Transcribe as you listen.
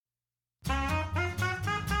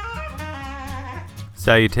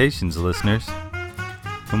Salutations, listeners,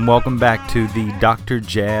 and welcome back to the Dr.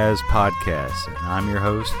 Jazz Podcast. And I'm your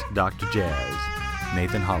host, Dr. Jazz,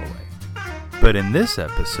 Nathan Holloway. But in this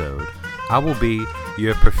episode, I will be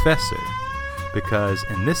your professor, because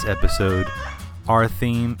in this episode, our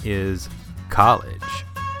theme is college.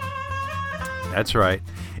 That's right,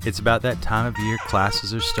 it's about that time of year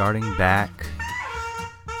classes are starting back.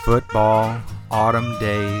 Football, autumn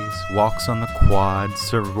days, walks on the quad,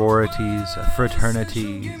 sororities,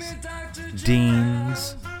 fraternities,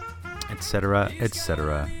 deans, etc.,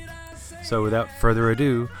 etc. So without further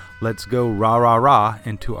ado, let's go rah-rah-rah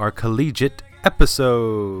into our collegiate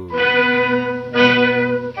episode.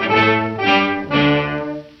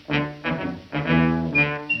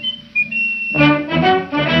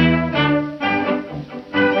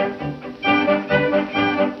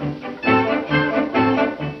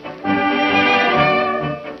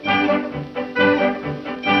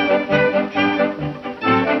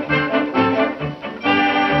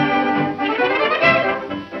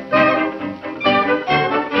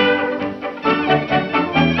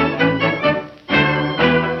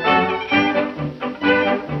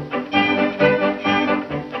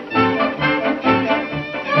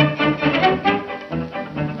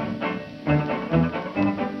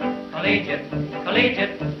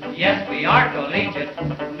 Collegiate, yes we are collegiate,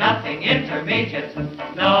 nothing intermediate.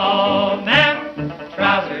 No ma'am,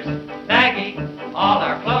 trousers baggy, all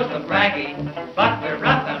our clothes look raggy, but we're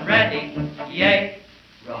rough and ready, yay,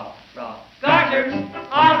 rah-rah. Garters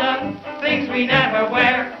are the things we never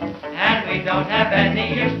wear, and we don't have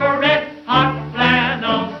any use for red hot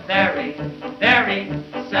flannels. Very, very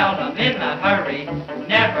seldom in a hurry,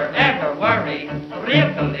 never ever worry,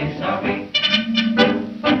 real collegiate are we.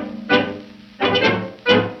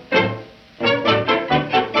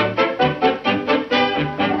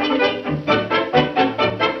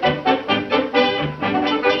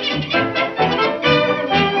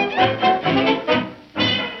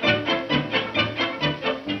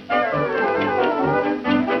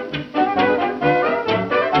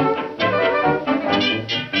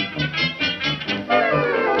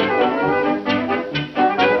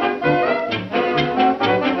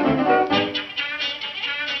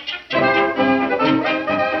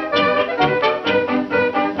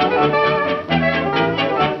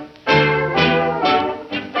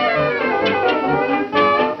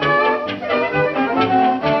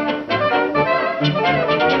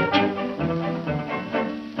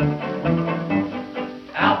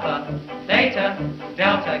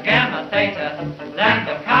 Delta, Gamma, Theta,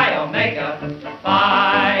 Lambda, Chi, Omega,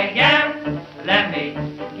 Phi, Yam,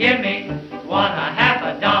 give me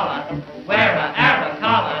 $1.50, wear a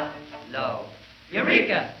Aracala, low,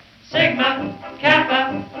 Eureka, Sigma,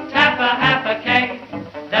 Kappa, Tappa, half a K,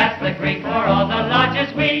 that's the Greek for all the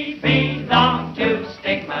lodges we belong to,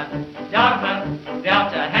 Stigma, Dogma,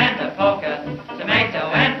 Delta, Handa, Polka,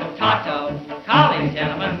 Tomato, and Potato, College,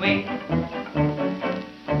 gentlemen, we...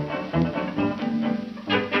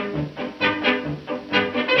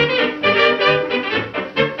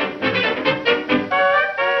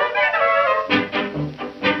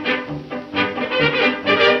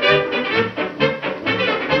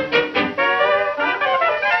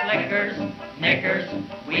 Knickers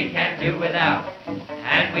we can't do without,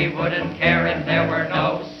 and we wouldn't care if there were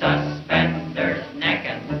no suspenders.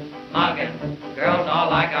 Neckin', muggin', girls all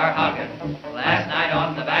like our huggin'. Last night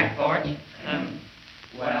on the back porch,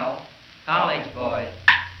 well, college boys.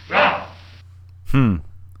 Row!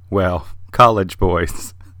 Well, college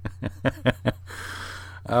boys.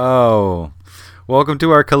 Oh, welcome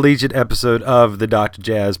to our collegiate episode of the Dr.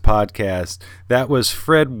 Jazz Podcast. That was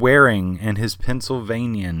Fred Waring and his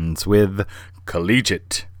Pennsylvanians with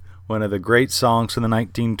Collegiate, one of the great songs from the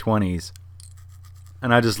 1920s.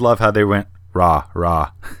 And I just love how they went rah,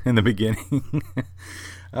 rah in the beginning.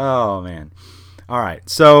 Oh, man. All right,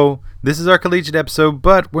 so this is our collegiate episode,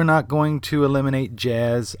 but we're not going to eliminate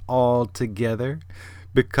jazz altogether,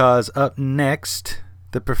 because up next,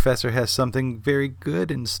 the professor has something very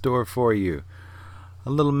good in store for you. A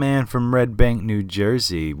little man from Red Bank, New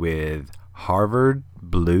Jersey with Harvard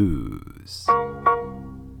Blues.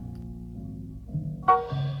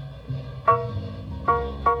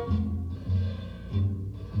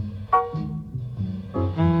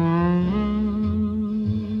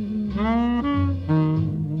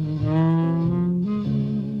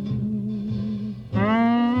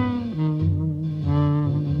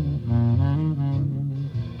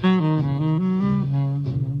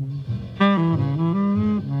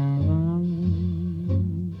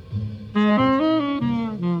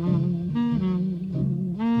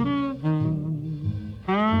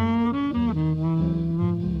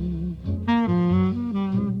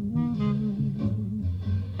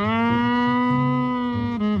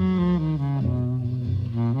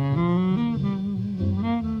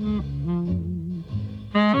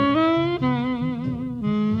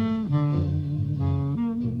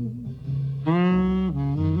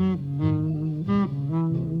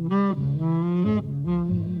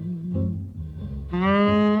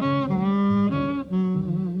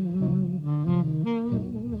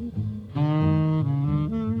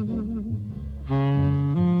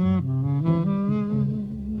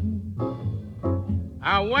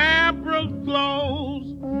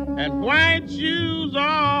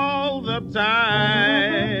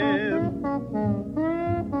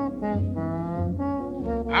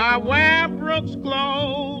 I wear Brooks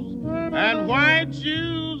clothes and white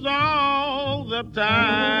shoes all the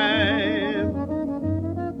time.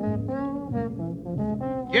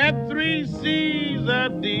 Get 3 C's a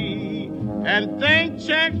D and think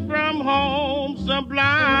checks from home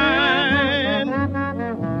sublime.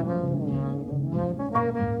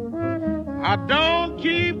 I don't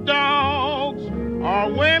keep dogs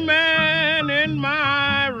or women in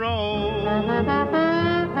my room.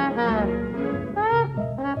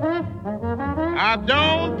 I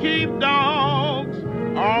don't keep dogs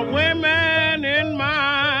or women in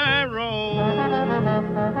my room.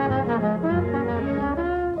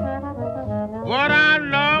 But I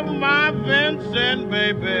love my Vincent,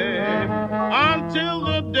 baby, until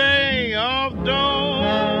the day of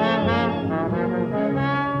dawn.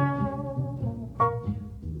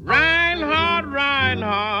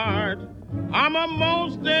 Reinhardt, I'm a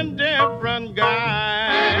most indifferent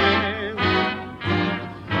guy.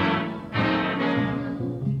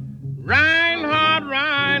 Reinhardt,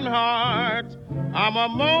 I'm a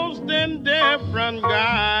most indifferent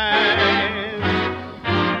guy.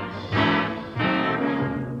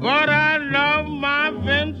 But I love my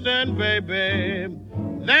Vincent, baby,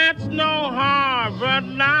 that's no Harvard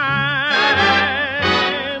line.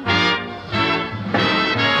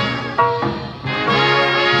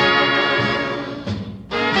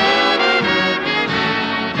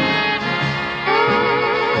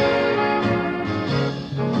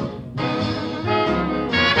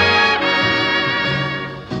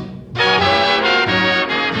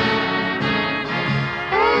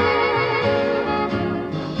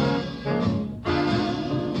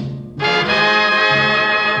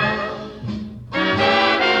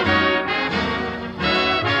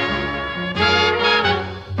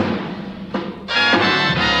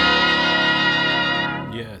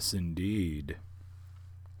 Indeed.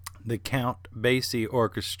 The Count Basie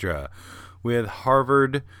Orchestra with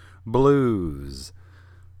Harvard Blues.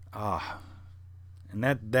 And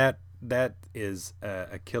that is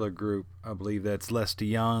a killer group. I believe that's Lester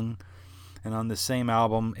Young. And on the same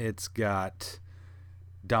album, it's got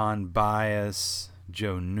Don Byas,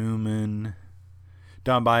 Joe Newman.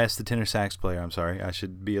 Don Byas, the tenor sax player, I'm sorry. I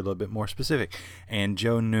should be a little bit more specific. And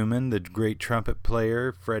Joe Newman, the great trumpet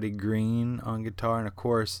player. Freddie Green on guitar. And, of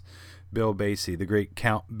course, Bill Basie, the great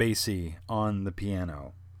Count Basie on the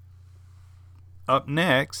piano. Up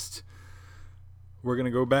next, we're going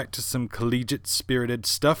to go back to some collegiate spirited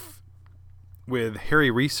stuff with Harry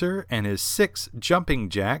Reeser and his 6 Jumping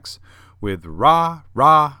Jacks with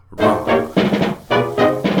Rah-Rah-Rah.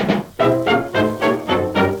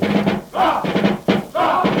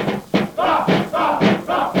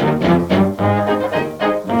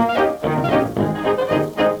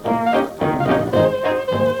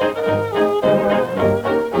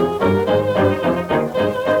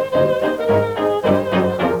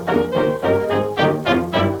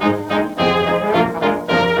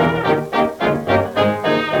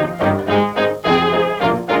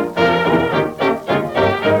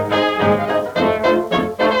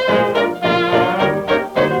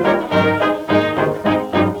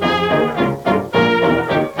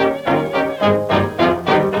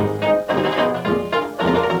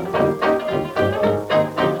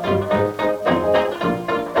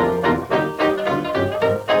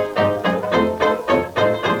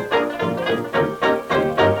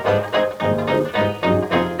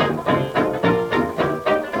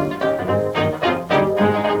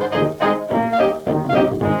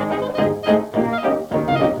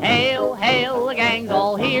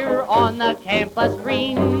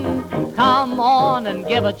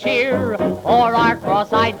 Give a cheer for our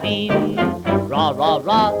cross-eyed bean.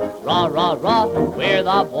 Rah-Rah-Rah, rah-rah-rah, we're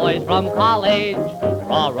the boys from college.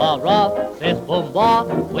 Rah-Rah-Rah, Sis-Boom-Bah,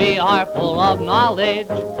 we are full of knowledge.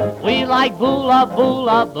 We like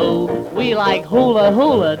boola-boola-boo, we like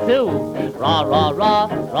hula-hula too. Rah-Rah-Rah,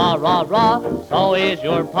 rah-rah-rah, so is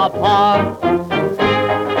your papa.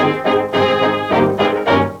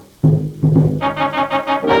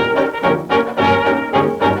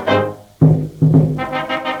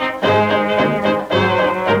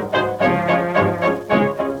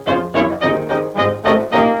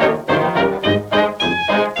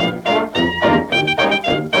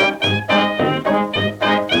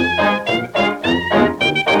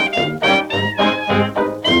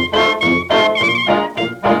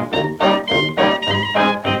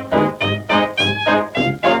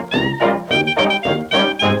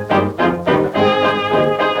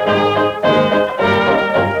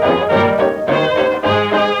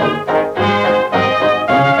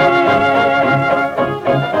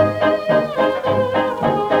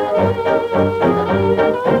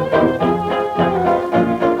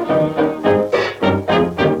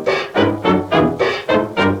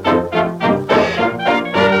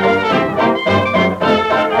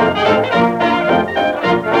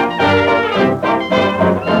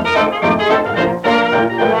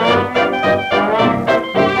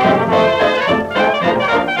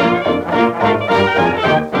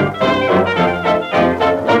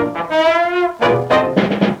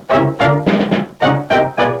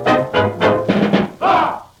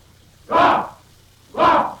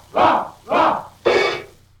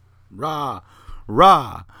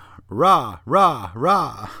 Rah, rah, rah,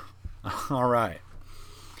 rah. All right.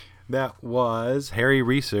 That was Harry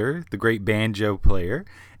Reeser, the great banjo player,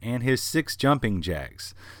 and his 6 jumping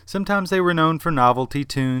jacks. Sometimes they were known for novelty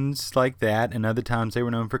tunes like that, and other times they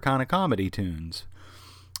were known for kind of comedy tunes.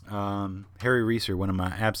 Harry Reeser, one of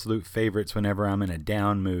my absolute favorites whenever I'm in a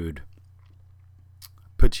down mood.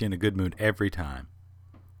 Puts you in a good mood every time.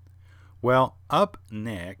 Well, up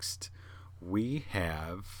next, we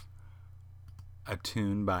have a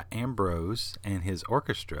tune by Ambrose and his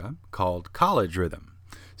orchestra called College Rhythm.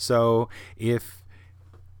 So if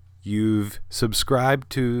you've subscribed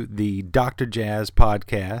to the Dr. Jazz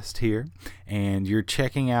podcast here and you're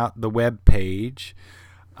checking out the web page,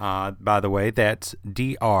 by the way, that's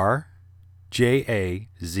DRJAZZ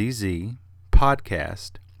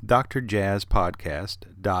podcast,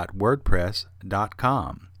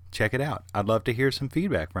 drjazzpodcast.wordpress.com. Check it out. I'd love to hear some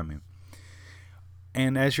feedback from you.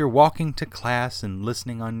 And as you're walking to class and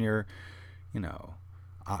listening on your,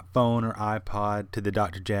 phone or iPod to the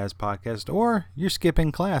Dr. Jazz podcast, or you're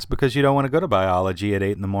skipping class because you don't want to go to biology at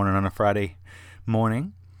 8 in the morning on a Friday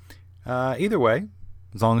morning, either way,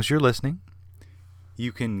 as long as you're listening,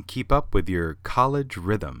 you can keep up with your college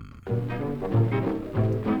rhythm.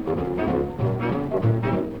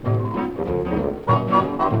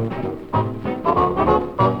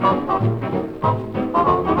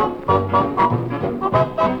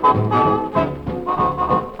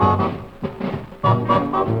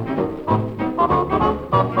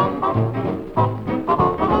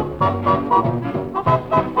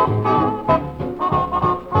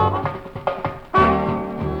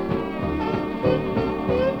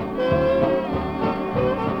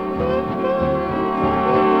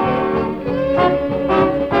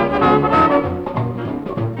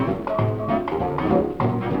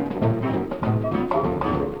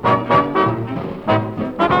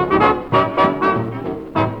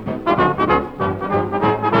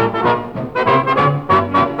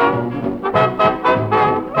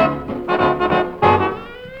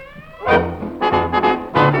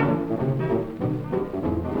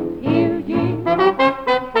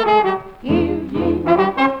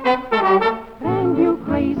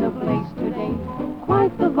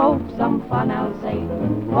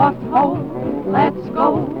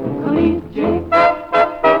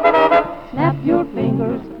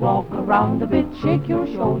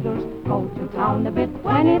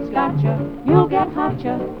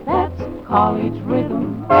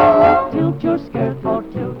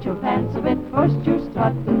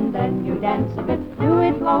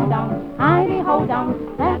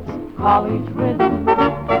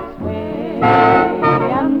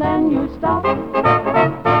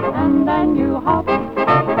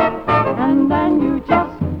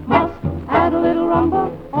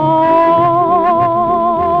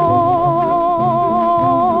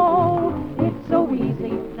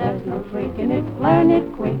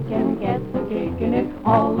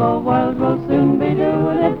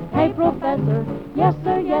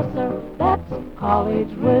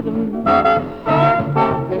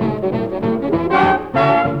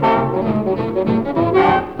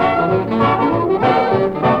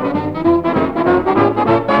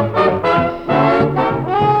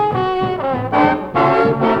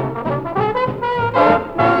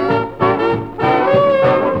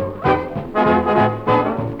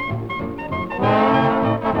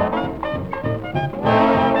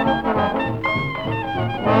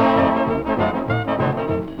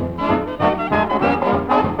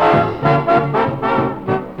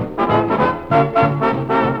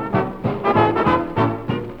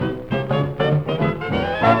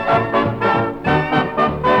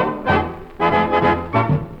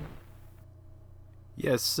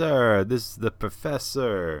 Yes, sir. This is the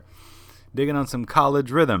professor digging on some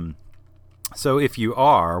college rhythm. So if you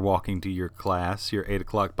are walking to your class, your 8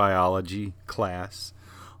 o'clock biology class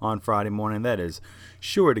on Friday morning, that is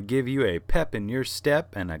sure to give you a pep in your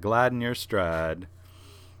step and a glide in your stride.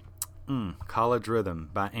 College Rhythm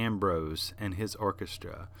by Ambrose and his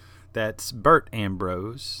orchestra. That's Bert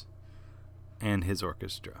Ambrose and his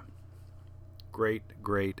orchestra. Great,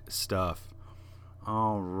 great stuff.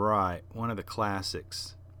 All right, one of the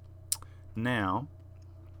classics. Now,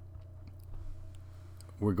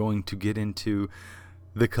 we're going to get into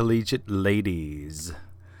the Collegiate Ladies.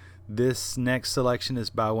 This next selection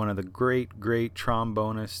is by one of the great, great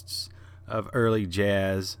trombonists of early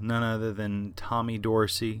jazz, none other than Tommy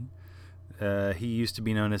Dorsey. He used to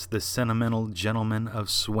be known as the Sentimental Gentleman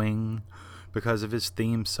of Swing because of his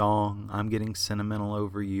theme song, I'm Getting Sentimental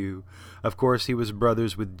Over You. Of course, he was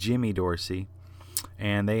brothers with Jimmy Dorsey,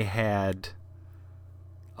 and they had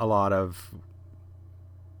a lot of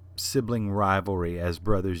sibling rivalry, as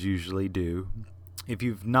brothers usually do. If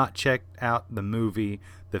you've not checked out the movie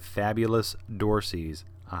The Fabulous Dorseys,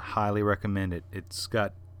 I highly recommend it. It's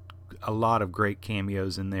got a lot of great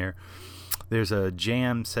cameos in there. There's a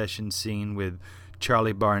jam session scene with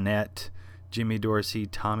Charlie Barnett, Jimmy Dorsey,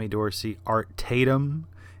 Tommy Dorsey. Art Tatum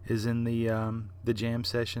is in the jam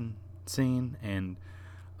session scene, and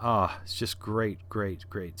it's just great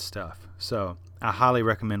stuff. So I highly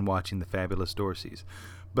recommend watching The Fabulous Dorseys.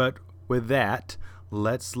 But with that,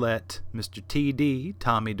 let's let Mr. TD,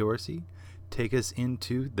 Tommy Dorsey, take us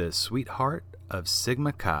into the sweetheart of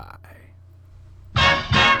Sigma Chi.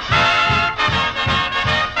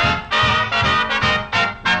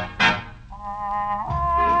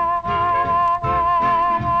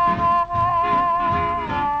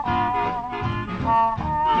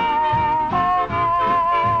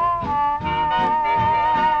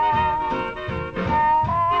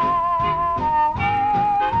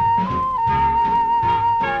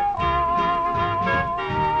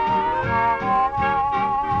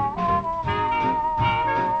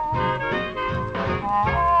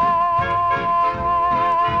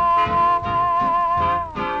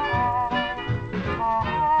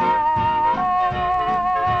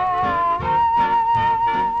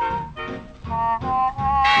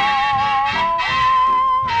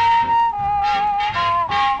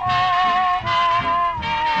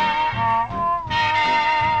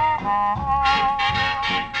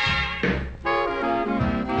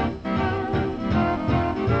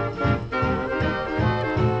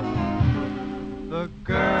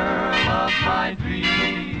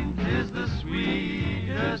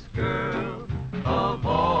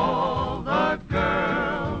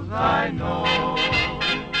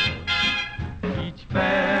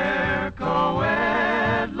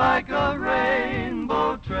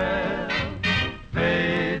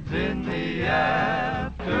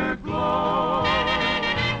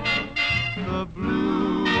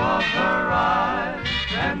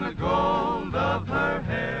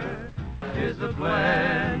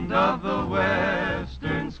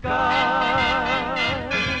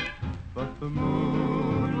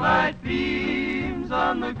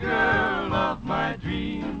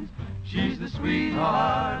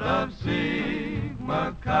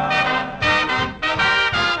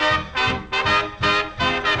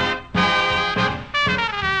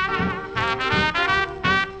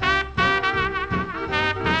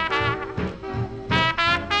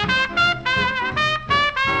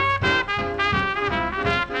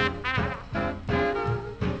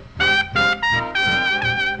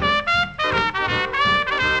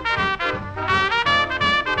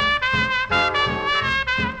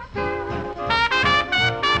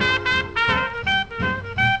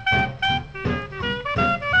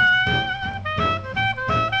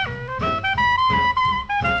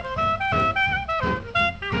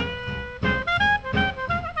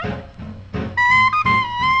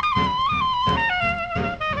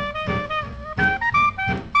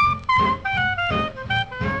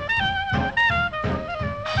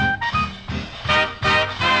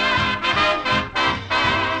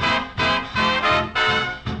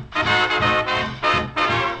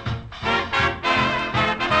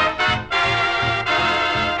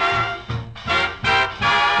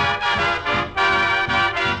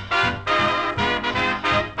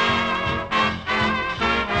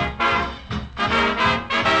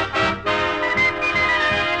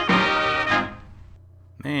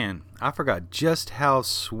 I forgot just how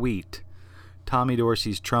sweet Tommy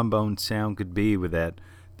Dorsey's trombone sound could be with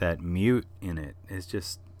that mute in it.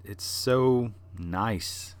 It's so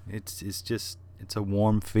nice. It's a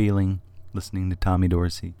warm feeling listening to Tommy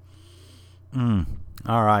Dorsey. All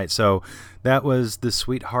right, so that was the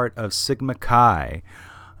sweetheart of Sigma Chi,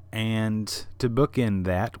 and to bookend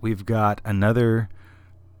that, we've got another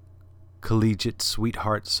Collegiate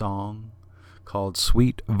sweetheart song called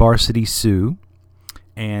Sweet Varsity Sue.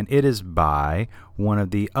 And it is by one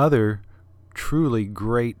of the other truly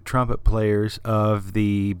great trumpet players of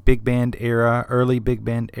the big band era, early big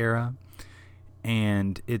band era.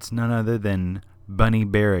 And it's none other than Bunny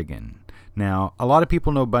Berrigan. Now, a lot of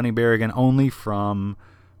people know Bunny Berrigan only from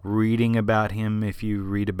reading about him if you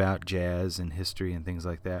read about jazz and history and things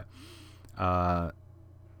like that.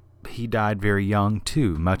 He died very young,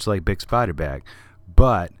 too, much like Bix Beiderbecke.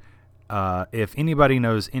 But if anybody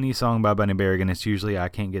knows any song by Bunny Berrigan, it's usually I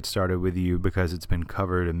Can't Get Started With You, because it's been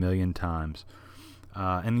covered a million times.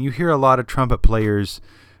 And you hear a lot of trumpet players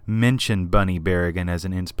mention Bunny Berrigan as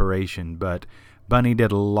an inspiration, but Bunny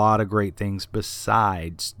did a lot of great things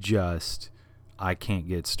besides just I Can't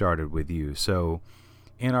Get Started With You. So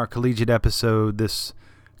in our Collegiate episode, this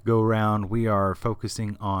go round, we are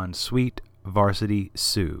focusing on Sweet Varsity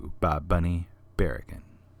Sue by Bunny Berrigan.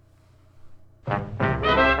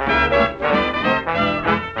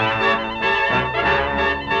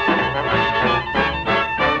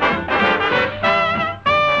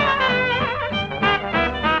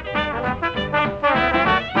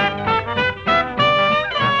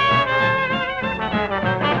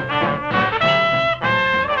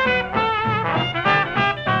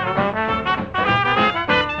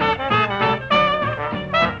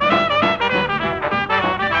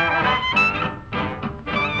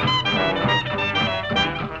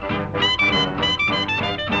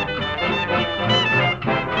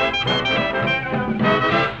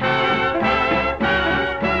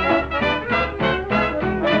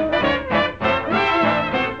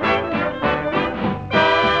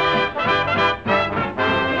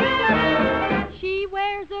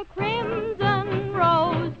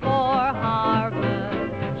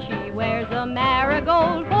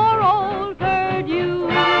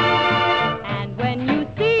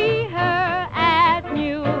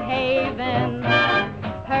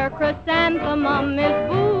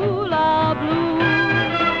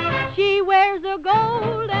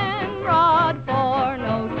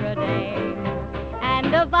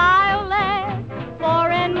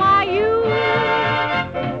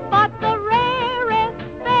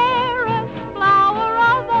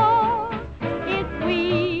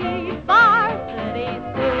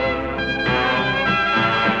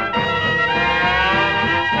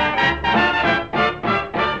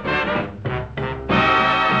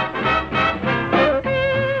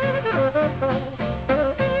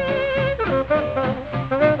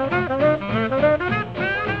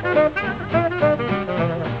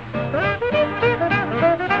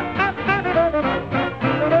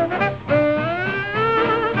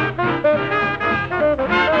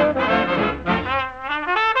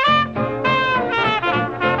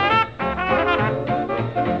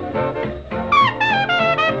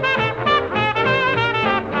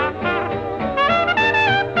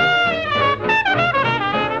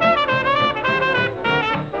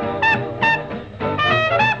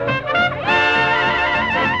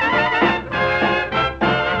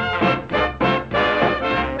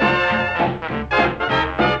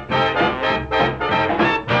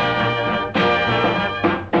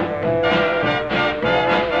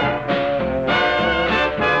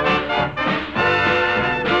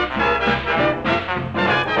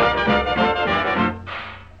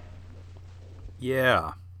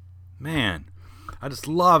 Yeah, man, I just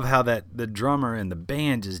love how the drummer and the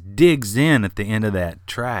band just digs in at the end of that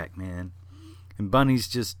track, man. And Bunny's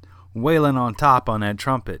just wailing on top on that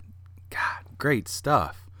trumpet. God, great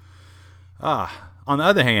stuff. On the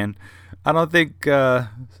other hand, I don't think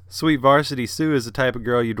Sweet Varsity Sue is the type of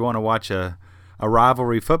girl you'd want to watch a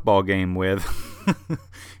rivalry football game with.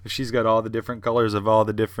 If she's got all the different colors of all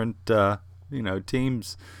the different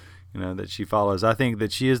teams that she follows. I think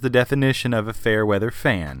that she is the definition of a fair weather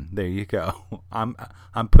fan. There you go. I'm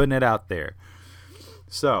putting it out there.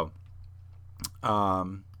 So,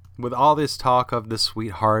 with all this talk of the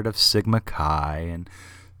sweetheart of Sigma Chi and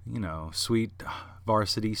Sweet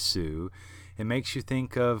Varsity Sue, it makes you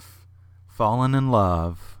think of falling in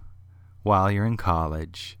love while you're in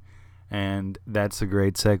college. And that's a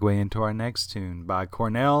great segue into our next tune by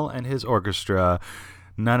Cornell and his orchestra,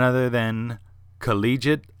 none other than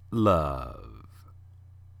Collegiate Love.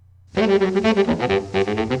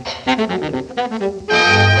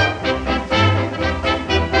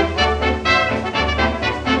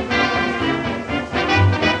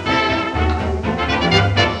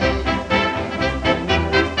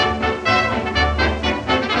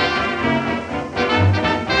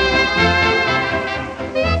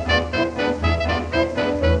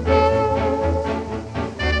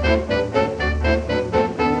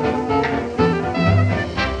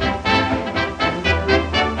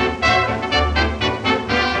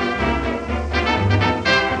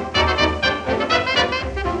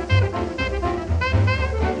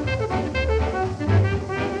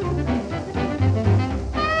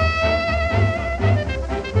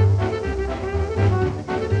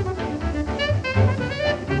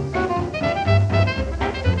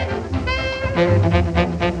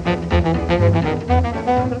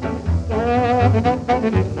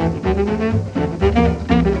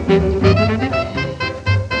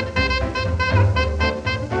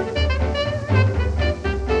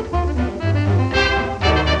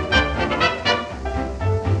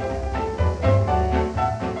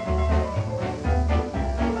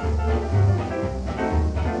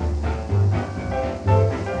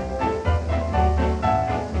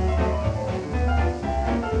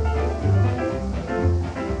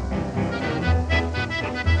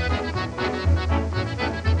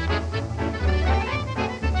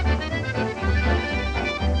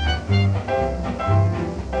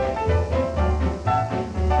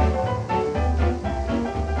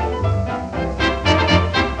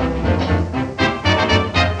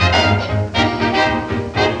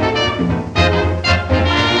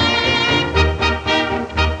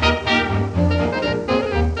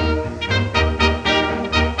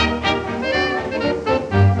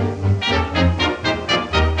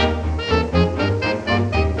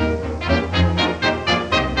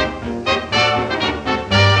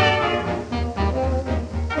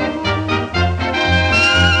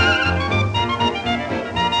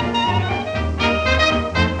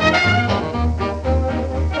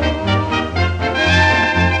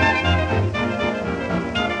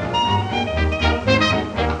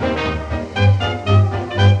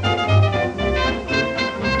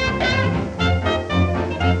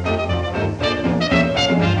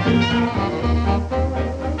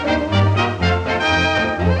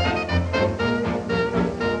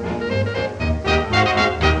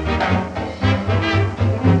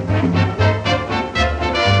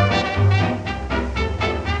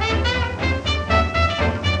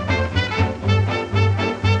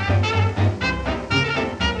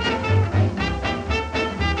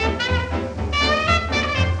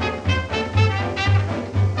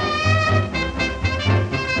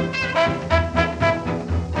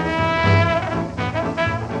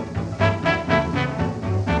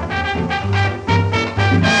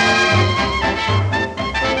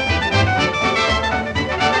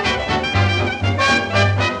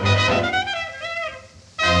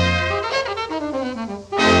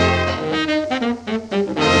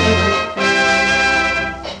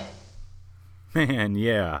 Man,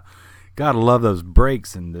 yeah. Gotta love those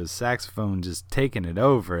breaks and the saxophone just taking it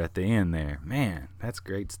over at the end there. Man, that's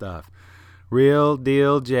great stuff. Real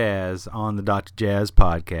deal jazz on the Dr. Jazz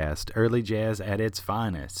podcast. Early jazz at its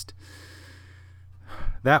finest.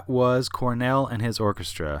 That was Cornell and his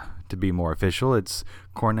orchestra. To be more official, it's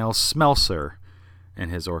Cornell Smelser and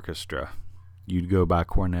his orchestra. You'd go by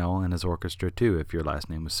Cornell and his orchestra too if your last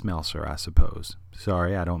name was Smelser, I suppose.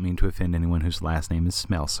 Sorry, I don't mean to offend anyone whose last name is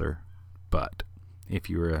Smelser. But if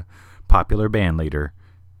you were a popular band leader,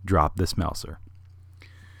 drop the Smelser.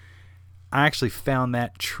 I actually found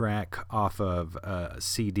that track off of a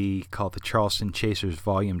CD called the Charleston Chasers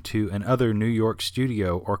Volume 2 and Other New York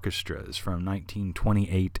Studio Orchestras from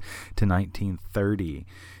 1928 to 1930.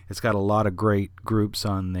 It's got a lot of great groups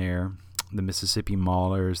on there. The Mississippi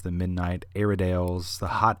Maulers, the Midnight Airedales, the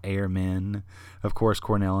Hot Airmen, of course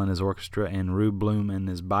Cornell and his orchestra, and Rube Bloom and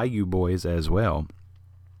his Bayou Boys as well.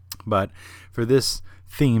 But for this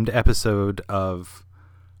themed episode of...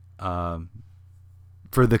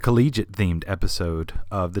 For the Collegiate themed episode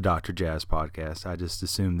of the Dr. Jazz podcast, I just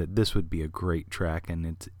assumed that this would be a great track, and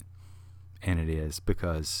it is,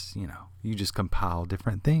 because, you know, you just compile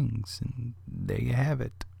different things, and there you have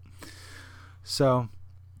it. So,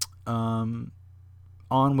 on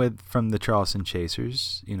with from the Charleston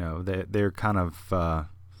Chasers, you know, they're kind of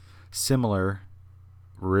similar,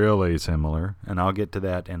 really similar, and I'll get to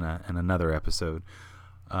that in another episode,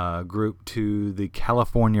 group to the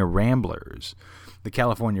California Ramblers. The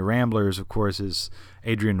California Ramblers, of course, is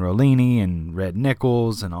Adrian Rollini and Red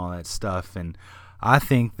Nichols and all that stuff. And I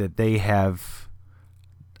think that they have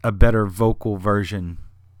a better vocal version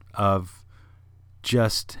of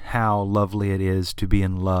just how lovely it is to be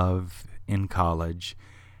in love in college.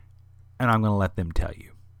 And I'm going to let them tell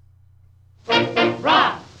you.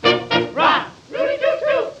 Rah! Rah! Rudy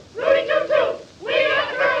Doo-Doo! Rudy Doo-Doo! We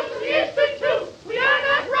are the girls of the East Street too! We are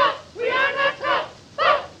not rough! We are not tough!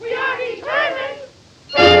 But we are determined!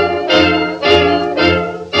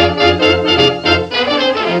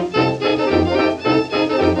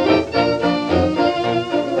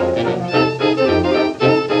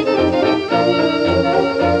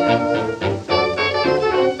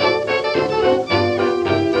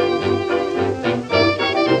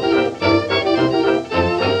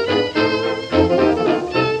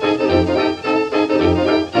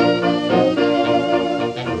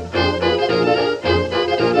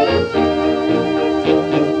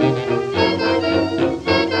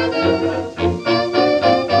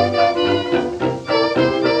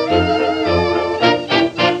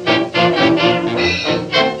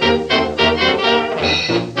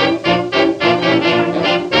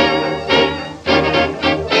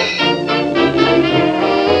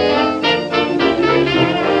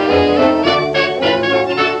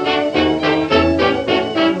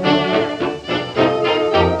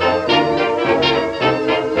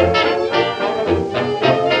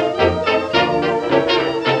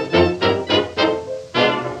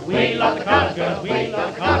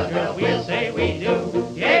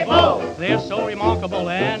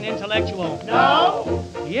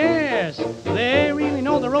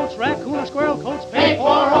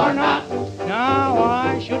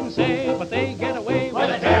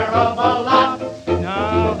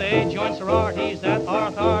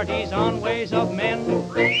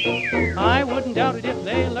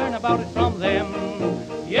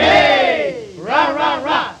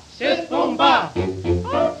 Rah-Rah-Rah-Sis-Boom-Bah!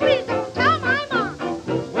 Oh, please don't tell my mom.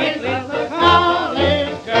 With little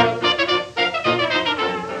college girl.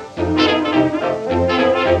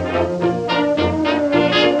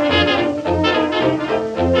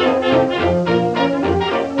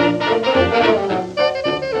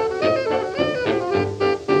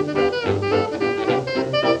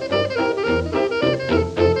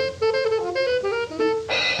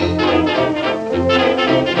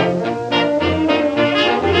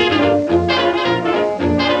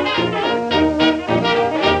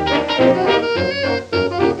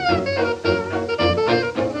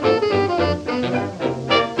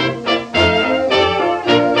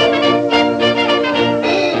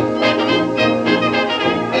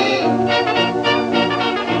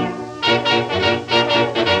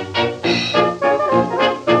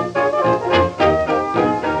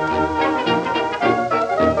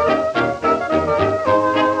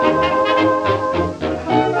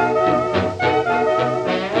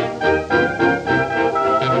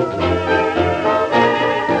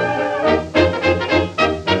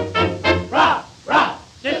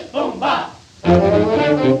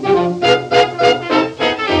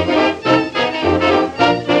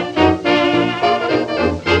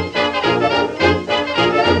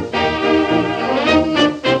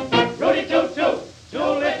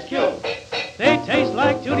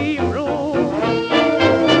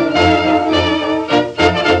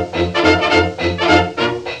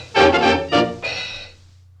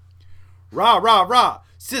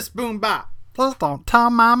 Rah-Rah-Rah-Sis-Boom-Bah. Please don't tell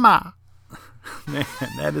Mama. Man,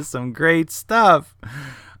 that is some great stuff.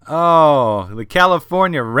 Oh, the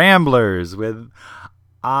California Ramblers with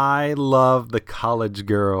I Love the College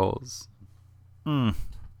Girls.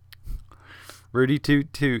 Rudy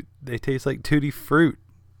Toot Toot. They taste like tutti fruit.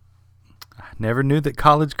 I never knew that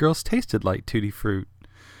college girls tasted like tutti fruit.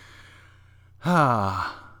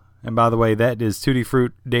 And by the way, that is Tutti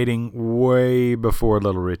Fruit dating way before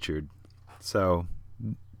Little Richard. So,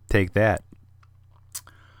 take that.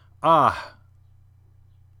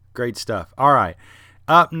 Great stuff. All right.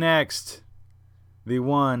 Up next, the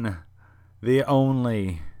one, the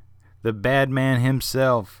only, the bad man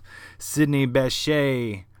himself, Sidney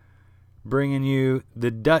Bechet, bringing you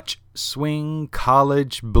the Dutch Swing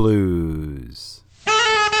College Blues.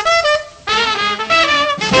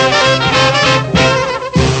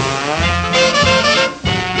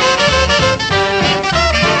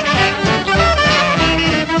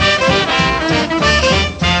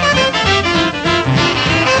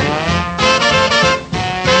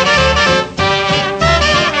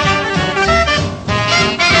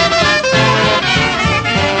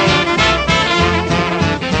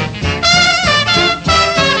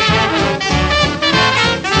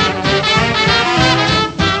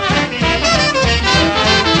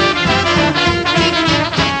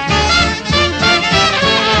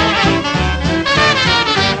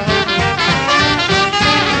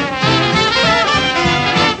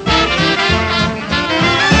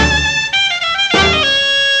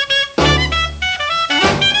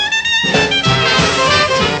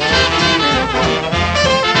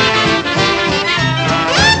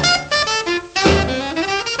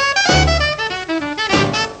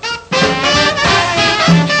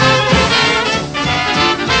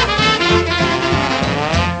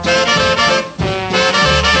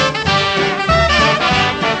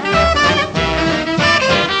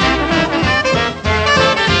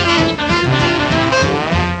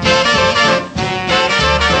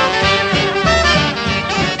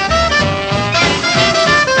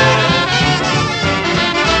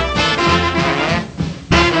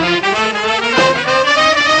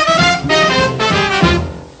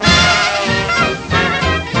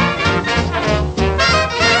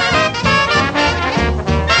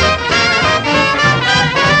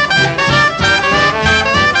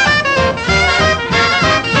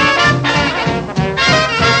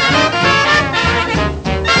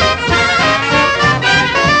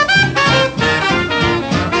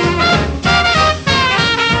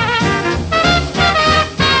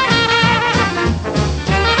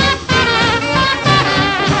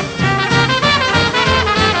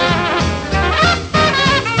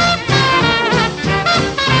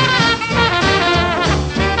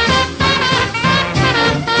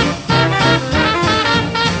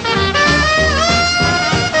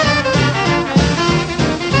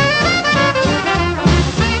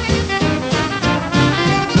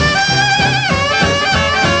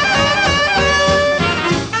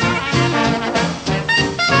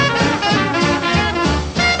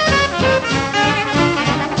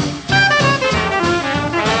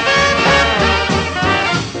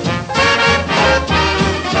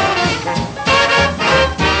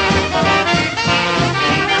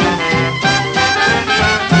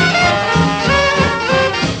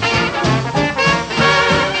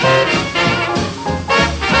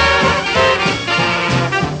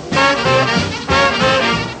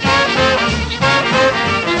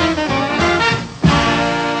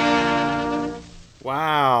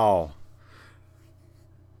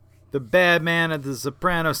 The bad man of the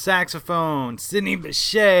soprano saxophone, Sidney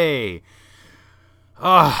Bechet.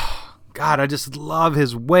 Oh, God, I just love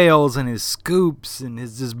his wails and his scoops and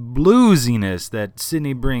his this bluesiness that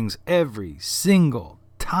Sidney brings every single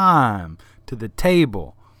time to the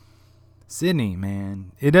table. Sidney,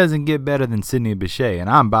 man, it doesn't get better than Sidney Bechet, and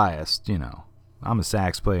I'm biased, you know. I'm a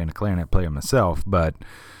sax player and a clarinet player myself, but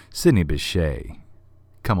Sidney Bechet,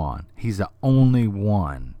 come on, he's the only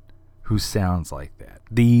one who sounds like that.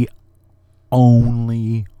 The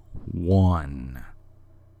only one.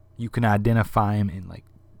 You can identify him in like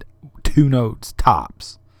 2 notes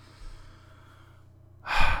tops.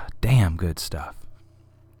 Damn good stuff.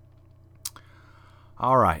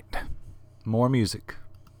 All right, more music.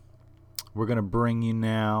 We're going to bring you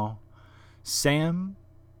now Sam,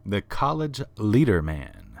 the College Leader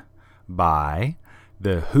Man by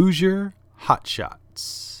the Hoosier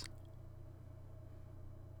Hotshots.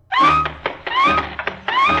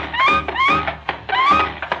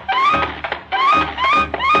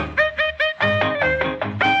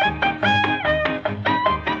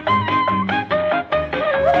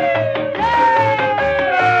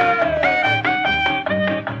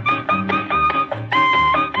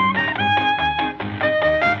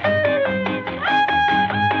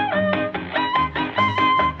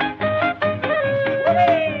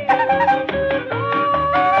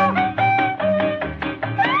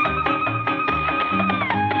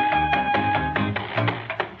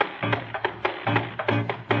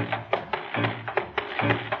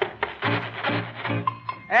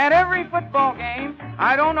 At every football game,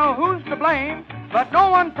 I don't know who's to blame, but no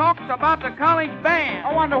one talks about the college band.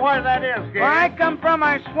 I wonder why that is, Gabe. Where I come from,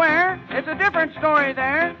 I swear, it's a different story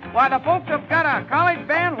there. Why, the folks have got a college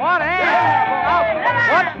band, what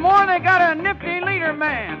What's more, they got a nifty leader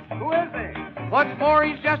man. Who is he? What's more,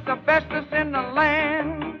 he's just the bestest in the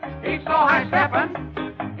land. He's so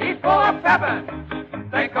high-steppin', he's full of peppin'.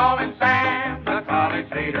 They call him Sam, the college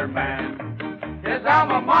leader man. His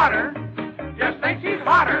alma mater just thinks he's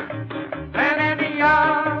hotter than any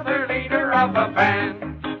other leader of the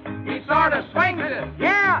band. He sort of swings it.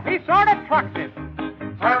 Yeah, he sort of trucks it.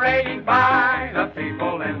 Parading by the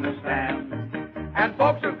people in the stand. And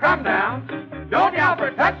folks who come down don't yell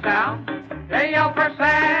for touchdown. They yell for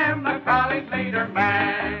Sam, the college leader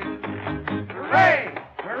man. Hooray,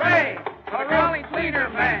 hooray, the college leader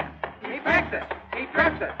man. He backs it, he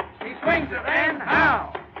trips it, he swings it, and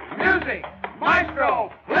how? Music,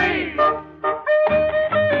 maestro, please.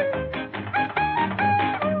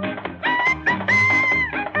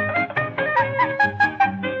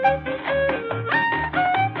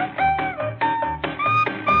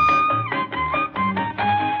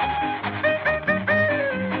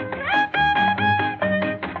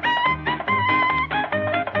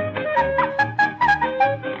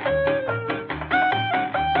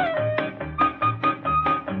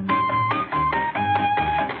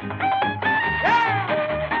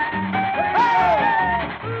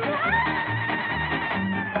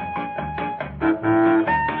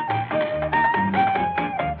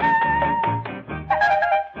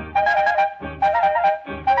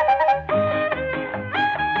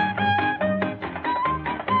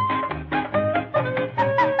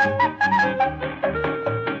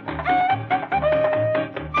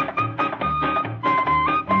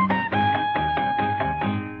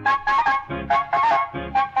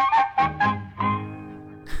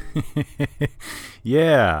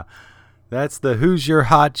 Yeah, that's the Who's Your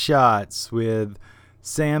Hot Shots with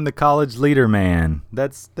Sam the College Leader Man.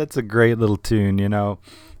 That's a great little tune, you know.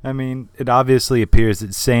 I mean, it obviously appears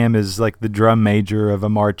that Sam is like the drum major of a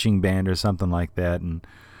marching band or something like that, and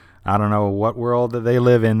I don't know what world that they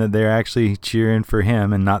live in that they're actually cheering for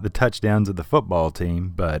him and not the touchdowns of the football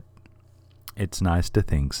team, but it's nice to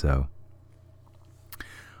think so.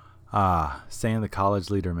 Sam the College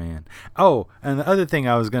Leader Man. Oh, and the other thing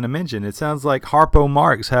I was going to mention, it sounds like Harpo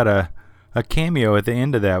Marx had a cameo at the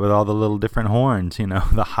end of that with all the little different horns, you know,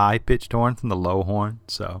 the high-pitched horns and the low horn.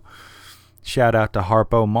 So, shout out to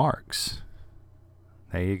Harpo Marx.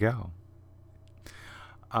 There you go.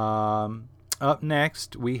 Up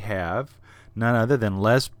next, we have none other than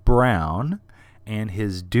Les Brown and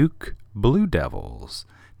his Duke Blue Devils.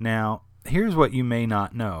 Now, here's what you may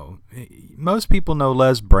not know. Most people know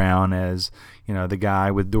Les Brown as, you know, the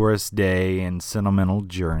guy with Doris Day and Sentimental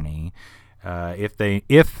Journey. If they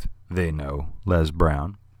know Les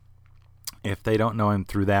Brown. If they don't know him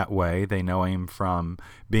through that way, they know him from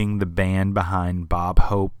being the band behind Bob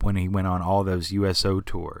Hope when he went on all those USO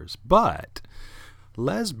tours. But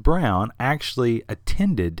Les Brown actually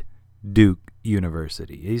attended Duke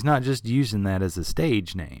University. He's not just using that as a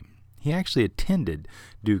stage name. He actually attended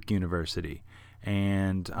Duke University,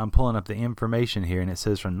 and I'm pulling up the information here, and it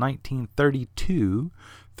says from 1932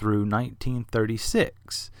 through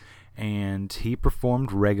 1936, and he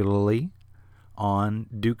performed regularly on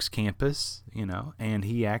Duke's campus, you know, and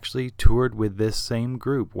he actually toured with this same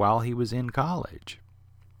group while he was in college.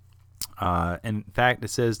 In fact, it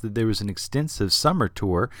says that there was an extensive summer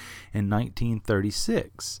tour in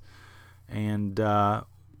 1936, and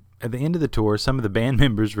at the end of the tour, some of the band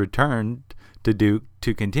members returned to Duke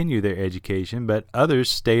to continue their education, but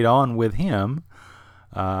others stayed on with him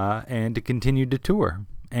and to continue to tour.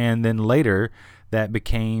 And then later, that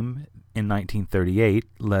became, in 1938,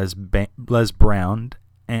 Les Brown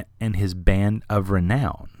and his Band of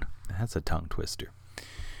Renown. That's a tongue twister.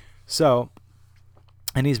 So,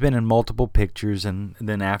 and he's been in multiple pictures, and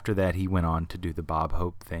then after that, he went on to do the Bob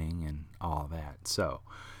Hope thing and all that. So,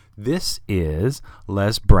 this is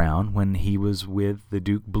Les Brown when he was with the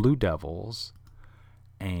Duke Blue Devils,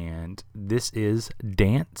 and this is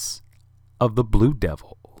Dance of the Blue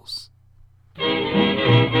Devils.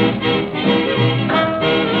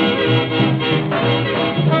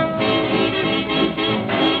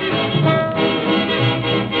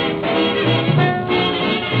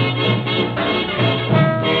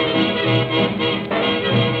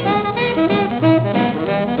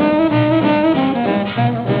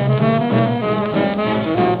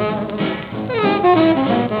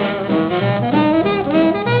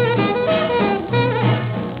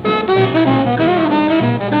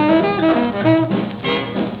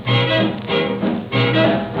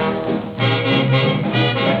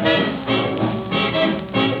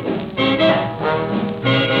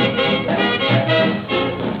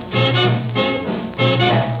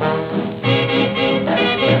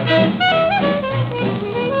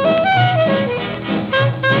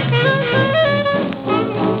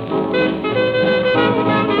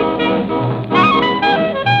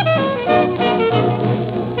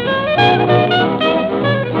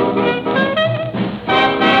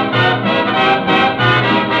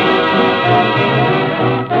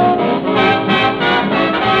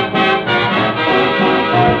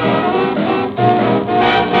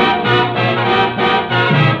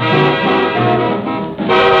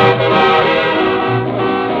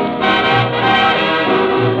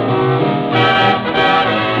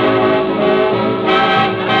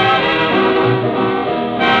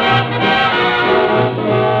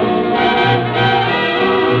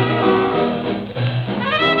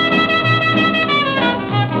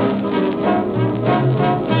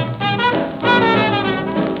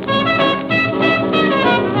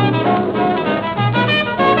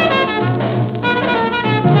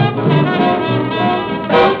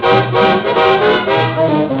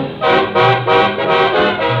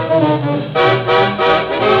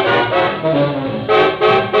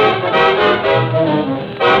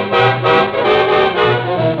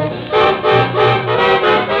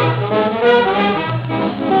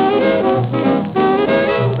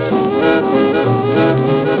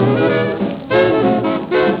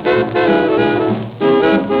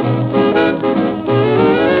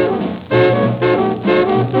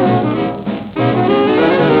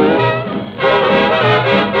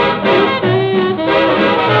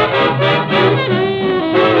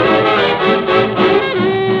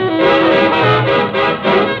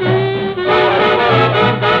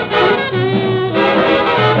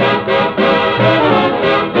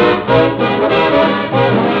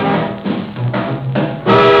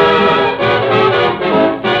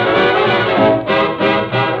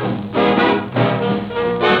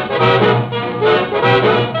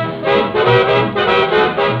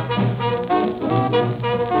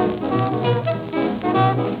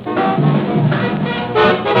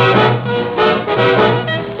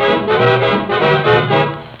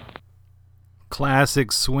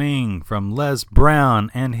 classic swing from Les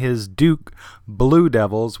Brown and his Duke Blue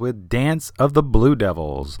Devils with Dance of the Blue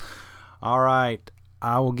Devils. All right,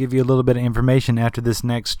 I will give you a little bit of information after this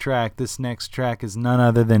next track. This next track is none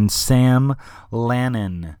other than Sam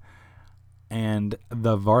Lannon and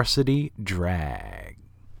the Varsity Drag.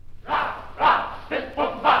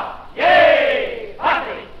 Rah-Rah-Sis-Boom-Bah, yay!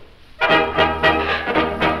 Varsity!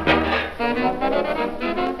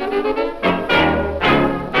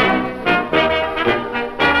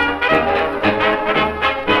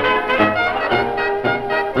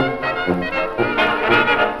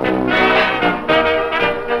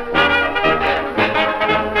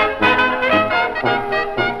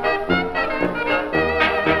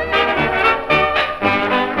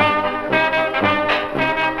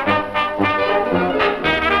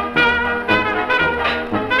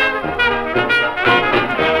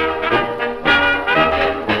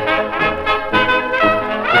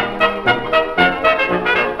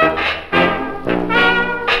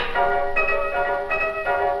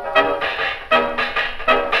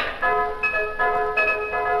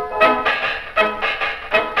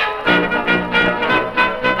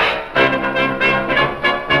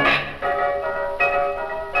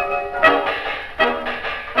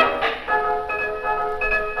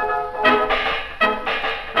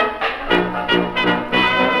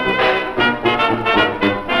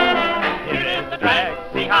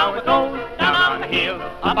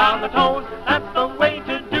 Up on the toes, that's the way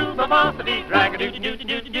to do the varsity drag.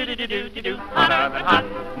 Do-do-do-do-do-do-do-do-do-do. Hotter than hot,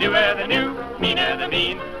 newer than new, meaner than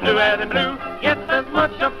mean, bluer than blue. Gets as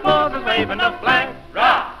much applause as waving a flag.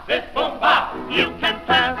 Rah-Sis-Boom-Bah! You can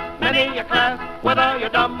pass many a class, whether you're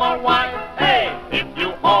dumb or wise. Hey, if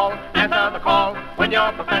you all answer the call when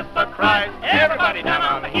your professor cries. Everybody down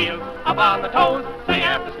on the heels, up on the toes, sing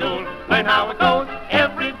after school, learn how it goes.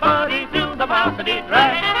 Everybody do the varsity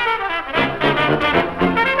drag.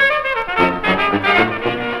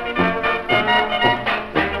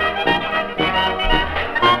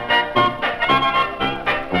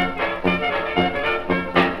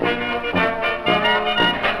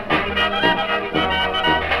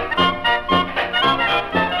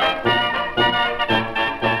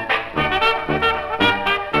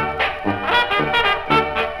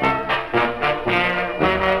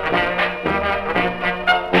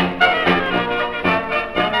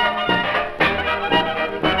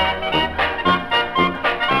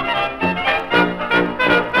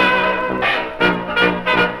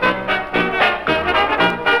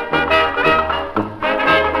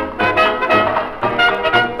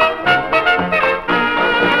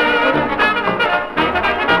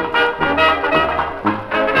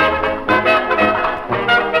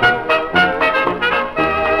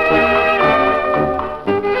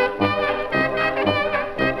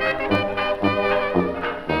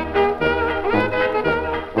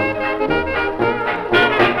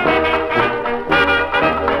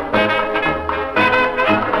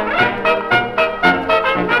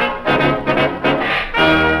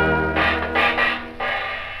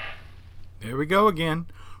 Go again.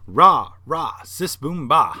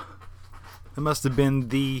 Rah-Rah-Sis-Boom-Bah. That must have been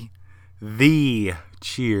the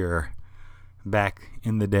cheer back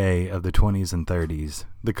in the day of the 20s and 30s.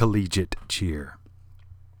 The collegiate cheer.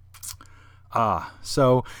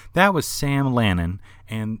 So that was Sam Lannon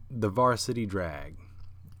and the Varsity Drag.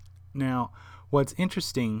 Now, what's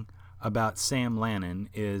interesting about Sam Lannon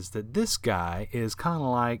is that this guy is kind of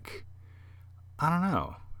like, I don't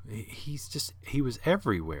know, he was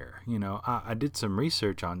everywhere. You know, I did some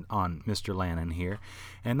research on Mr. Lannon here,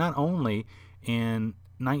 and not only in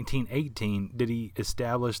 1918 did he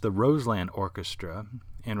establish the Roseland Orchestra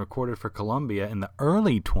and recorded for Columbia in the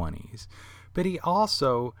early 20s, but he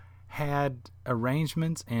also had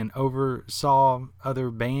arrangements and oversaw other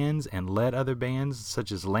bands and led other bands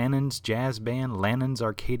such as Lannon's Jazz Band, Lannon's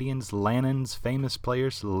Arcadians, Lannon's Famous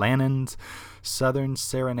Players, Lannon's Southern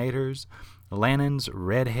Serenaders, Lannon's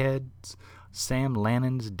Redheads, Sam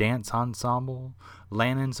Lannon's Dance Ensemble,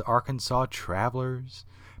 Lannon's Arkansas Travelers,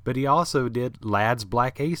 but he also did Ladd's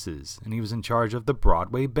Black Aces, and he was in charge of the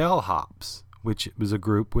Broadway Bellhops, which was a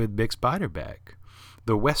group with Bix Beiderbecke,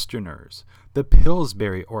 the Westerners, the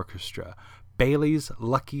Pillsbury Orchestra, Bailey's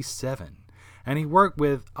Lucky Seven, and he worked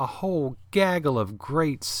with a whole gaggle of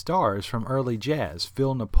great stars from early jazz,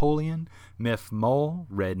 Phil Napoleon, Miff Mole,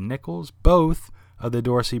 Red Nichols, both of the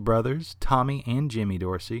Dorsey brothers, Tommy and Jimmy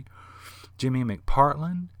Dorsey, Jimmy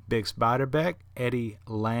McPartland, Bix Beiderbecke, Eddie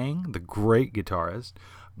Lang, the great guitarist,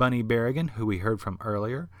 Bunny Berrigan, who we heard from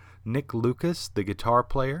earlier, Nick Lucas, the guitar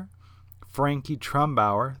player, Frankie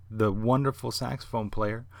Trumbauer, the wonderful saxophone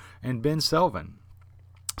player, and Ben Selvin.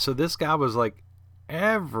 So this guy was like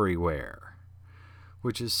everywhere.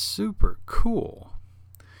 which is super cool.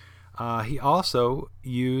 He also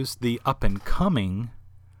used the up-and-coming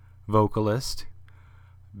vocalist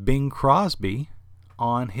Bing Crosby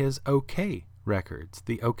on his OK records,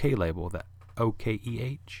 the OK label, the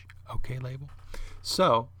OKEH, OK label.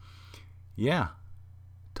 So, yeah,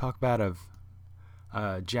 talk about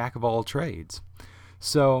a jack of all trades.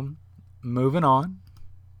 So, moving on,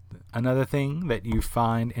 another thing that you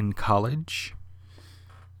find in college,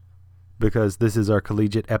 because this is our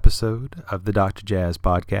collegiate episode of the Dr. Jazz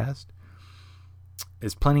podcast,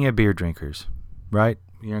 is plenty of beer drinkers, right?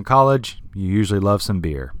 You're in college, you usually love some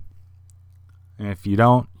beer. And if you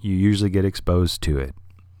don't, you usually get exposed to it.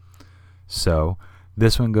 So,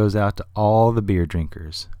 this one goes out to all the beer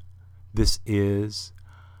drinkers. This is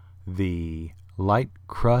the Light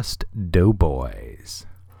Crust Doughboys.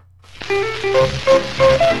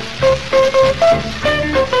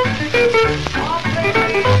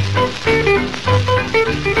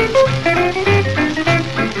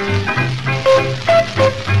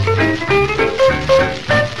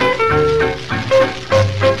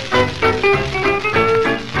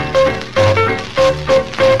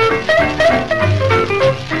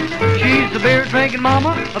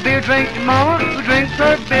 A beer drinking mama who drinks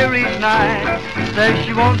her beer each night. Says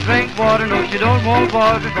she won't drink water, no she don't want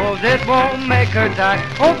water, cause it won't make her tight.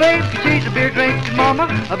 Oh baby, she's a beer drinking mama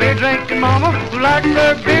who likes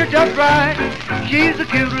her beer just right. She's a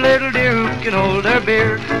cute little dear who can hold her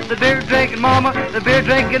beer. The beer drinking mama, the beer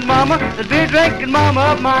drinking mama, the beer drinking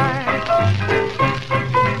mama of mine.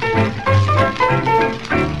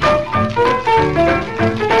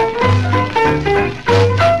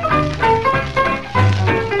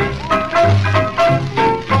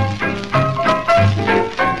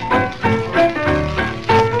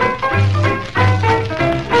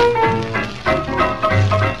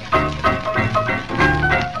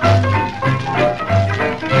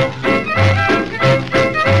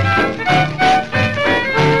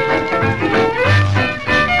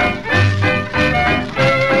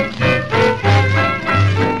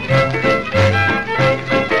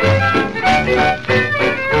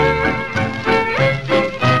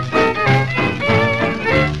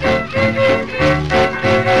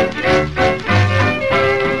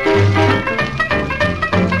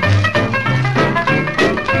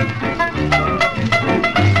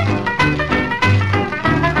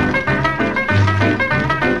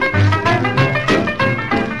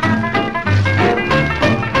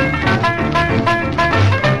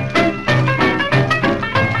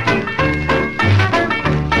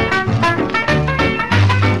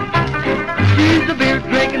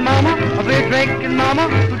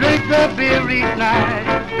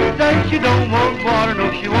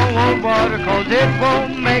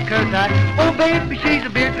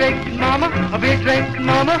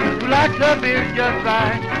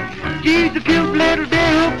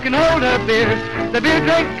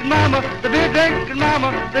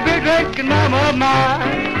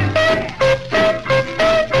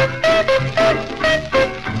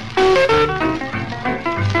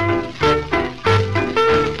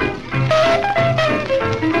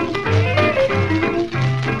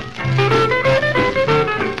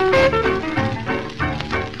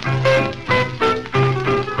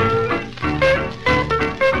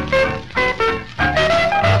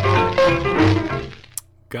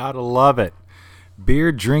 Gotta love it.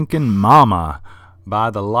 Beer Drinking Mama by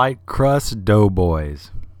the Light Crust Doughboys.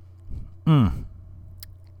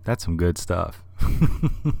 That's some good stuff.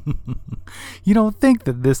 You don't think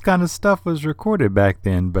that this kind of stuff was recorded back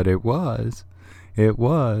then, but it was. It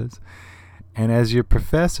was. And as your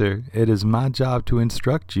professor, it is my job to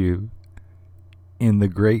instruct you in the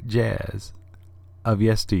great jazz of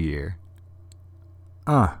yesteryear.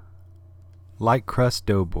 Light Crust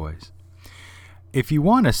Doughboys. If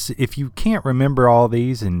you can't remember all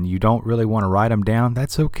these and you don't really want to write them down,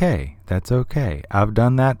 that's okay. That's okay. I've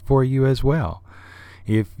done that for you as well.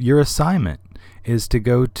 If your assignment is to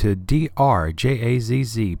go to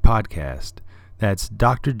DRJAZZ podcast, that's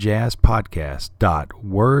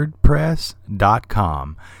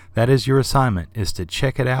drjazzpodcast.wordpress.com. That is your assignment, is to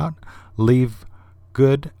check it out, leave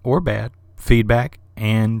good or bad feedback,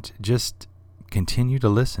 and just continue to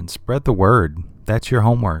listen. Spread the word. That's your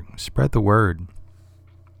homework. Spread the word.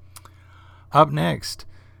 Up next,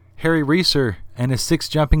 Harry Reeser and his 6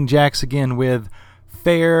 Jumping Jacks again with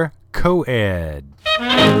Fair Co-Ed.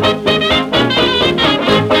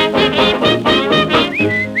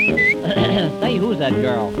 Say, who's that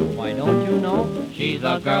girl? Why, don't you know? She's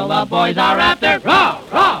the girl the boys are after.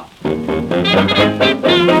 Rah-Rah!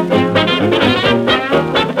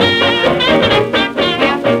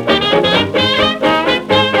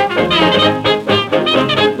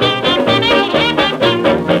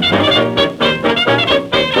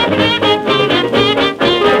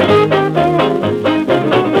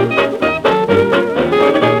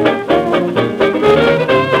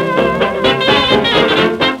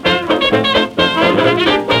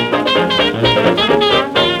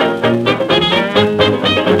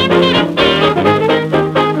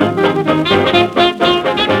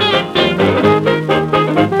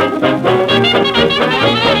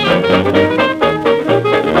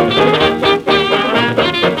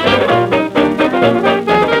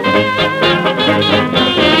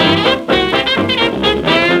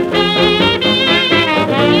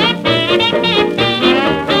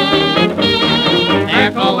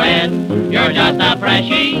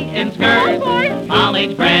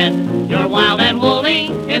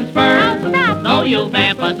 all you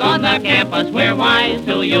vampers on the campus, we're wise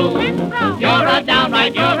to you. You're a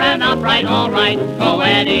downright, you're an upright, all right,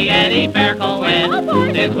 co-ed-y, Eddie, fair co-ed.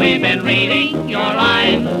 Since we've been reading your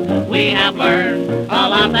lines, we have learned a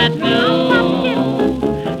lot that's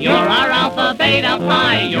new. You're our alpha, beta,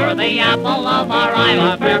 pi, you're the apple of our eye,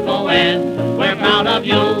 our fair co-ed, we're proud of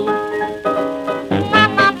you.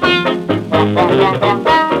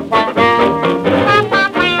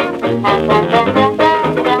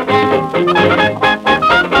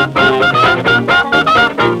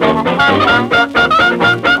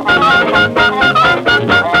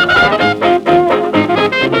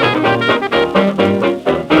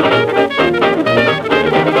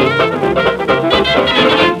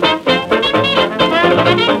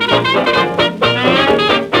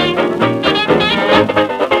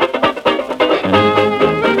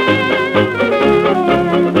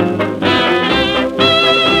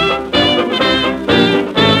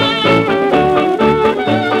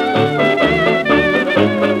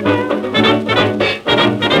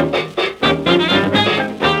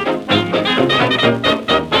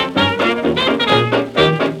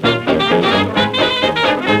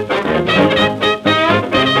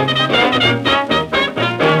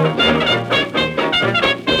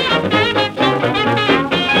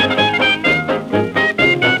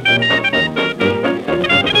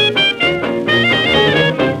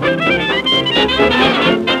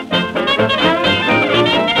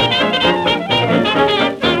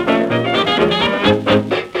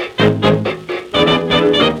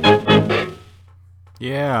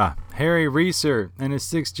 Yeah, Harry Reeser and his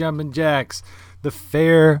 6 Jumpin' Jacks, the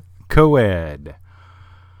fair co-ed.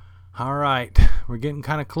 All right, we're getting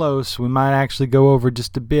kind of close. We might actually go over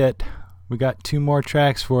just a bit. We got 2 more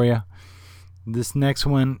tracks for you. This next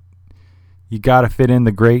one, you got to fit in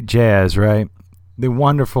the great jazz, right? The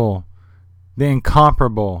wonderful, the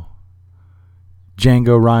incomparable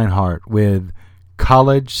Django Reinhardt with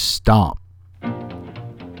College Stomp.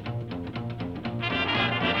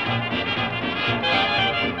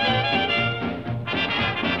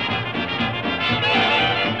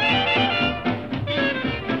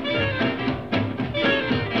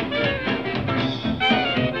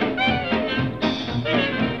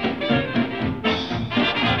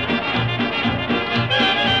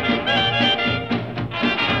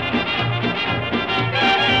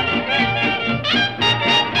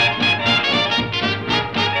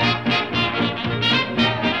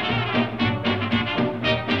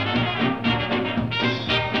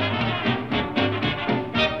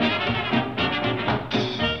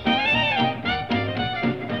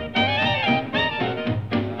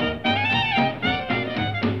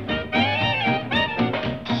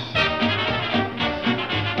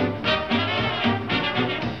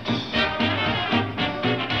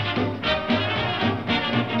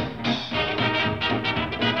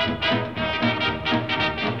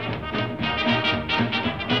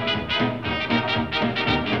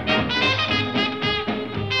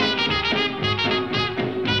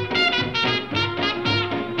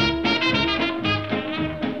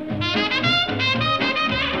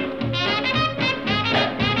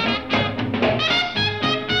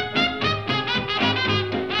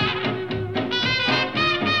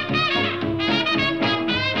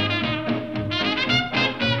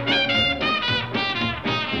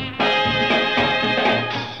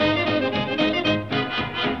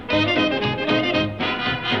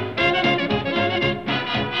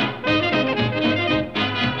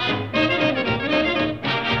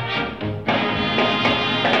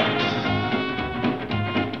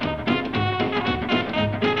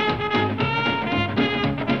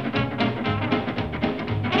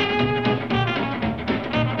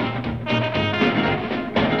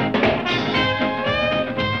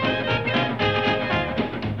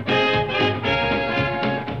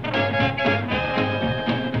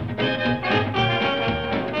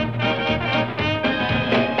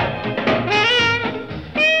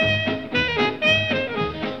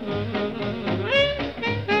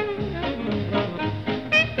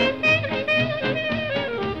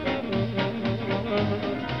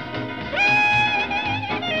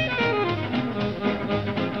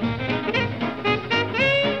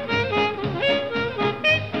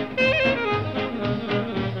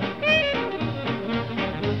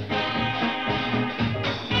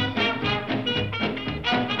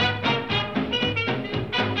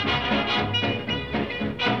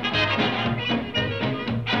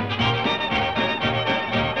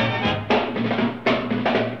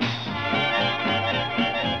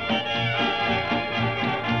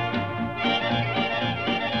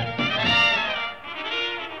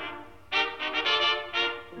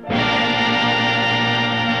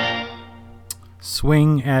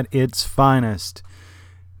 Swing at its finest.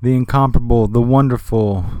 The incomparable, the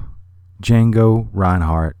wonderful Django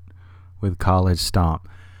Reinhardt with College Stomp.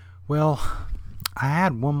 Well, I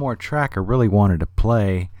had one more track I really wanted to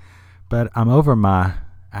play, but I'm over my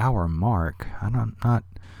hour mark.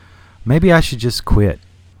 Maybe I should just quit.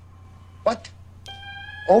 What?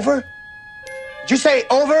 Over? Did you say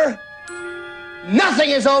over? Nothing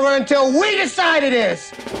is over until we decide it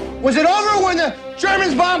is. Was it over when the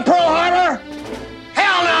Germans bombed Pearl Harbor?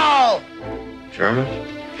 Hell no! Germans?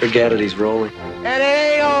 Forget it, he's rolling. And it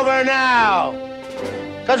ain't over now.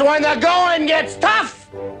 Because when the going gets tough,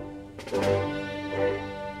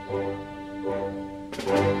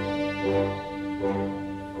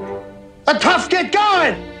 the tough get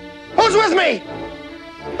going. Who's with me?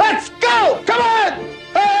 Let's go! Come on!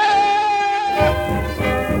 Hey!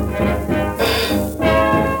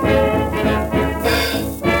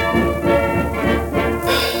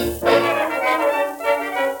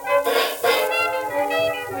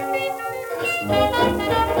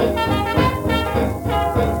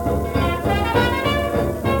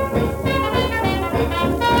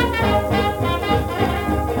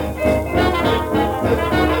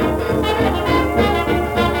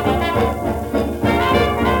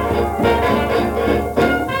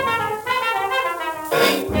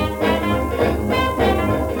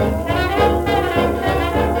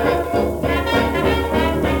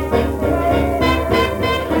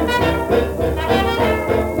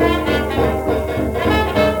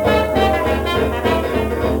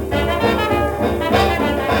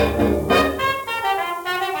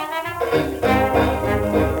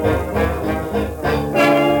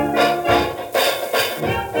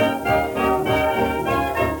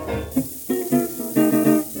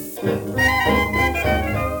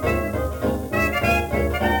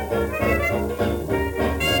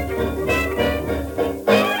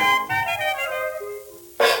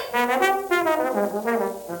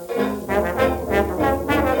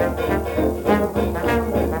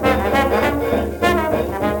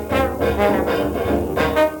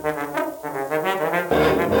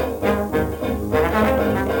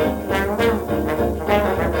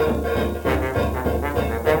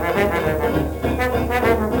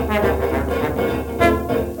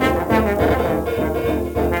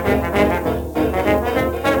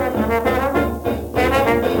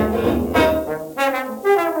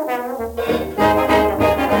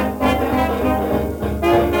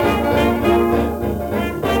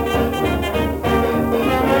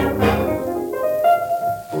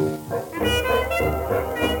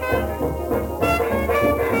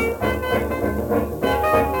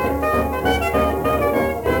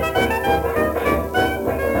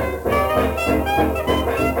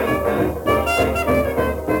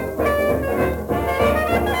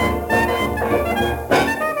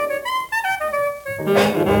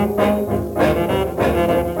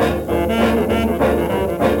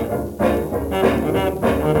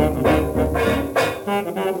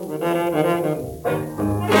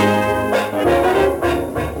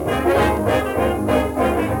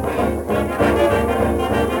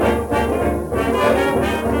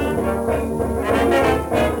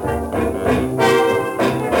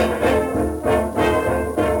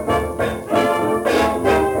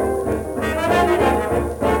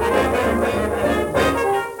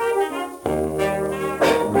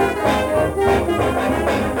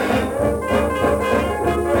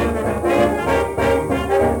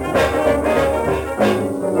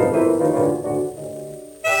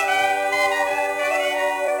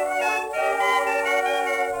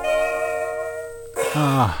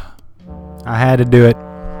 I had to do it.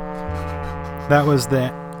 That was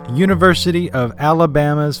the University of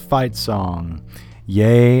Alabama's fight song,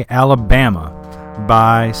 Yay, Alabama,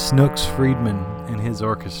 by Snooks Friedman and his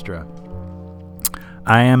orchestra.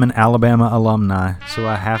 I am an Alabama alumni, so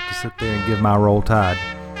I have to sit there and give my Roll Tide,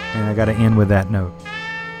 and I got to end with that note.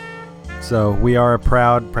 So we are a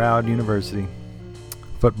proud, proud university,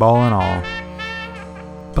 football and all.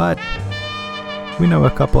 But we know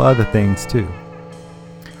a couple other things too.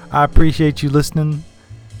 I appreciate you listening.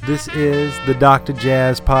 This is the Dr.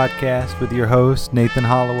 Jazz Podcast with your host, Nathan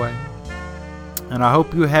Holloway. And I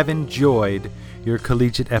hope you have enjoyed your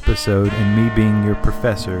collegiate episode and me being your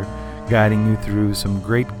professor, guiding you through some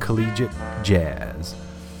great collegiate jazz.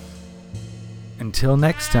 Until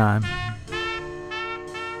next time,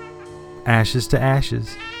 ashes to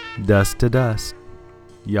ashes, dust to dust.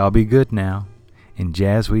 Y'all be good now. In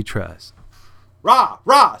jazz we trust.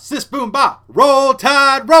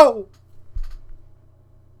 Rah-Rah-Sis-Boom-Bah-Roll-Tide-ROLL!